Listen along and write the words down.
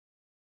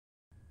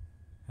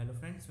Hello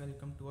friends,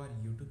 welcome to our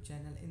YouTube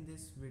channel. In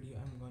this video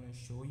I'm gonna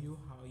show you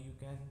how you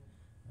can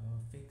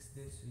fix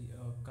this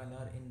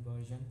color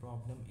inversion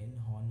problem in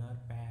Honor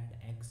Pad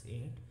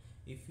X8.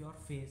 If you're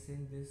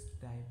facing this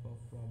type of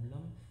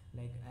problem,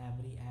 like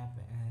every app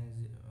has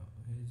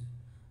is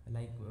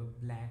like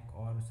black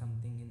or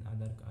something in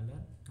other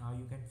color, how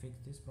you can fix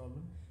this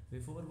problem.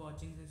 Before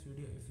watching this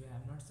video, if you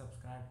have not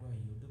subscribed to our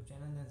YouTube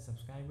channel, then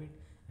subscribe it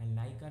and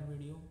like our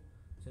video.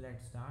 So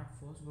let's start.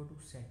 First go to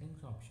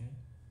settings option,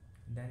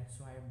 then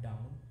swipe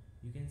down.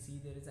 You can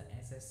see there is a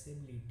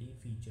accessibility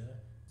feature.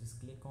 Just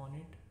click on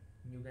it.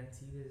 You can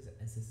see there is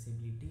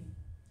accessibility.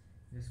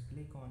 Just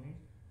click on it,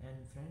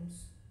 and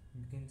friends,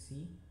 you can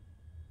see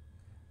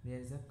there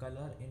is a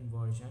color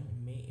inversion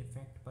may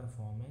affect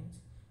performance.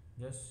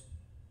 Just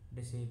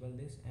disable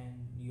this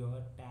and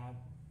your tab,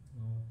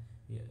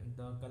 yeah,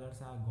 the colors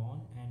are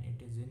gone and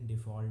it is in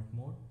default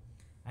mode.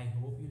 I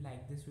hope you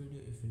like this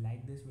video. If you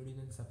like this video,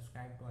 then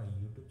subscribe to our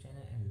YouTube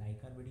channel and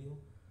like our video.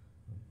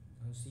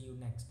 I'll see you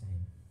next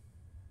time.